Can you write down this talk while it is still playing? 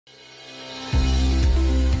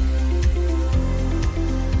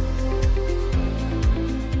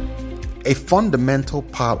A fundamental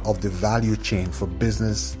part of the value chain for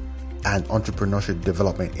business and entrepreneurship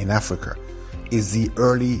development in Africa is the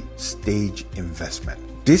early stage investment.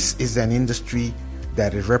 This is an industry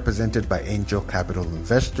that is represented by angel capital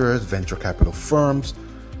investors, venture capital firms,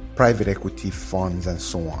 private equity funds, and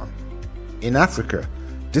so on. In Africa,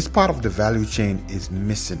 this part of the value chain is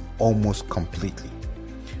missing almost completely.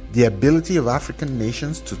 The ability of African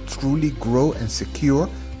nations to truly grow and secure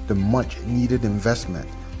the much needed investment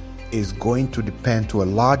is going to depend to a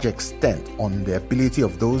large extent on the ability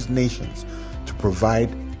of those nations to provide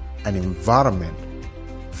an environment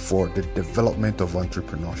for the development of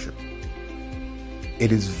entrepreneurship.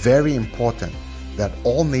 It is very important that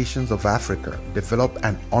all nations of Africa develop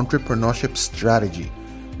an entrepreneurship strategy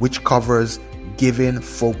which covers giving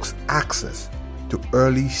folks access to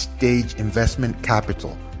early stage investment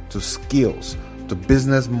capital, to skills, to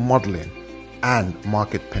business modeling, and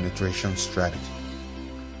market penetration strategy.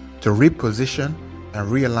 To reposition and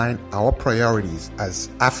realign our priorities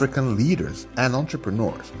as African leaders and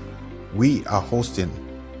entrepreneurs, we are hosting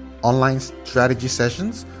online strategy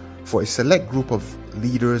sessions for a select group of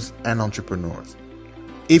leaders and entrepreneurs.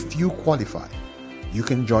 If you qualify, you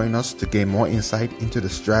can join us to gain more insight into the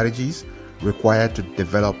strategies required to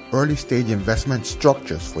develop early stage investment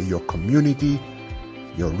structures for your community,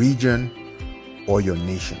 your region, or your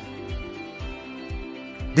nation.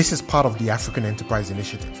 This is part of the African Enterprise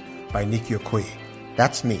Initiative by Nikki Okoye.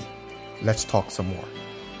 That's me. Let's talk some more.